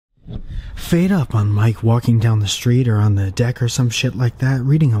Fade up on Mike walking down the street or on the deck or some shit like that,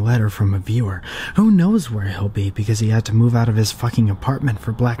 reading a letter from a viewer. Who knows where he'll be because he had to move out of his fucking apartment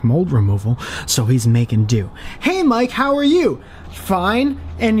for black mold removal, so he's making do. Hey Mike, how are you? Fine.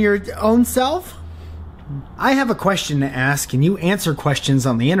 And your own self? I have a question to ask, and you answer questions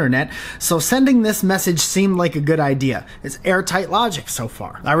on the internet, so sending this message seemed like a good idea. It's airtight logic so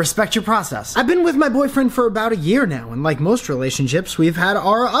far. I respect your process. I've been with my boyfriend for about a year now, and like most relationships, we've had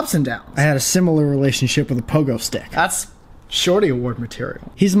our ups and downs. I had a similar relationship with a pogo stick. That's Shorty Award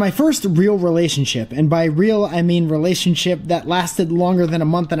material. He's my first real relationship, and by real, I mean relationship that lasted longer than a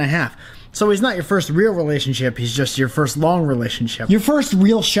month and a half. So he's not your first real relationship, he's just your first long relationship. Your first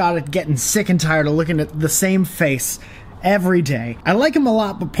real shot at getting sick and tired of looking at the same face every day. I like him a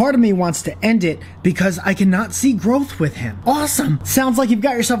lot, but part of me wants to end it because I cannot see growth with him. Awesome! Sounds like you've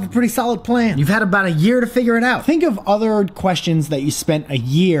got yourself a pretty solid plan. You've had about a year to figure it out. Think of other questions that you spent a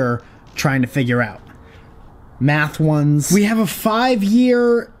year trying to figure out. Math ones. We have a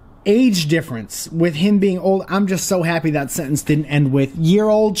 5-year age difference with him being old. I'm just so happy that sentence didn't end with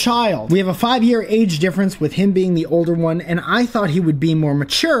year-old child. We have a 5-year age difference with him being the older one, and I thought he would be more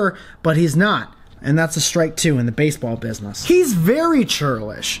mature, but he's not. And that's a strike too in the baseball business. He's very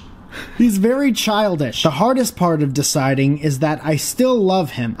churlish. He's very childish. The hardest part of deciding is that I still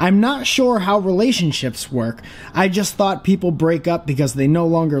love him. I'm not sure how relationships work. I just thought people break up because they no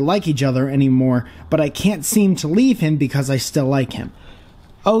longer like each other anymore, but I can't seem to leave him because I still like him.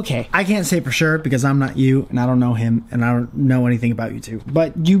 Okay, I can't say for sure because I'm not you, and I don't know him, and I don't know anything about you two,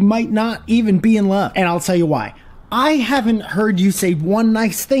 but you might not even be in love, and I'll tell you why. I haven't heard you say one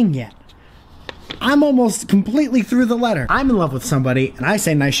nice thing yet. I'm almost completely through the letter. I'm in love with somebody, and I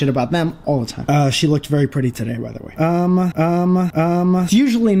say nice shit about them all the time. She looked very pretty today, by the way. It's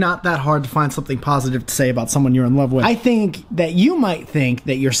usually not that hard to find something positive to say about someone you're in love with. I think that you might think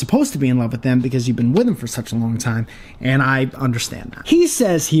that you're supposed to be in love with them because you've been with them for such a long time, and I understand that. He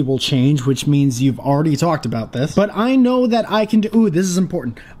says he will change, which means you've already talked about this, but I know that I can do, ooh, this is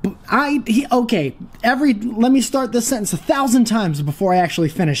important. But let me start this sentence 1,000 times before I actually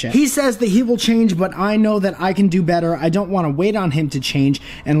finish it. He says that he will change, but I know that I can do better. I don't want to wait on him to change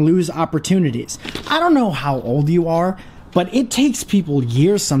and lose opportunities. I don't know how old you are, but it takes people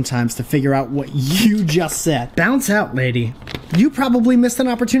years sometimes to figure out what you just said. Bounce out, lady. You probably missed an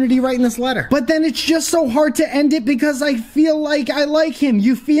opportunity writing this letter. But then it's just so hard to end it because I feel like I like him.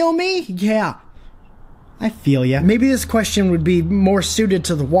 You feel me? Yeah. I feel ya. Maybe this question would be more suited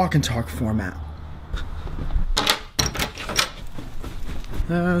to the walk and talk format.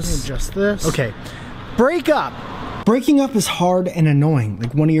 Just this. Okay. Break up. Breaking up is hard and annoying,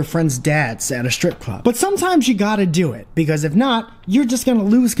 like one of your friend's dads at a strip club. But sometimes you gotta do it, because if not, you're just gonna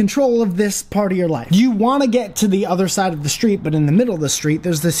lose control of this part of your life. You wanna get to the other side of the street, but in the middle of the street,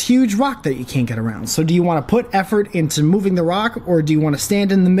 there's this huge rock that you can't get around. So do you wanna put effort into moving the rock, or do you wanna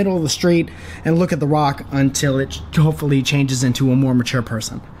stand in the middle of the street and look at the rock until it hopefully changes into a more mature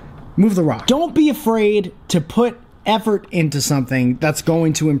person? Move the rock. Don't be afraid to put effort into something that's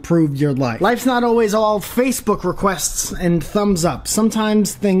going to improve your life. Life's not always all Facebook requests and thumbs up.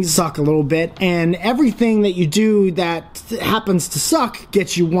 Sometimes things suck a little bit, and everything that you do that happens to suck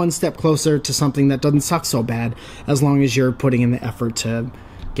gets you one step closer to something that doesn't suck so bad, as long as you're putting in the effort to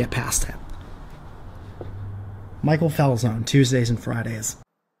get past it. Michael Felzone, Tuesdays and Fridays.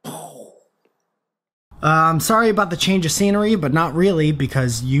 I'm sorry about the change of scenery, but not really,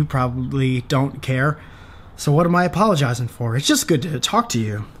 because you probably don't care. So what am I apologizing for? It's just good to talk to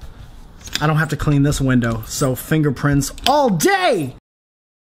you. I don't have to clean this window, so fingerprints all day!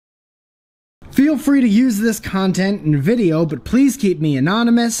 Feel free to use this content in video, but please keep me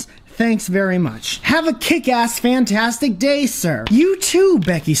anonymous. Thanks very much. Have a kick-ass fantastic day, sir. You too,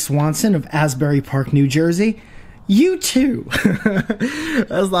 Becky Swanson of Asbury Park, New Jersey. You too.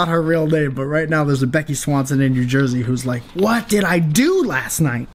 That's not her real name, but right now there's a Becky Swanson in New Jersey who's like, what did I do last night?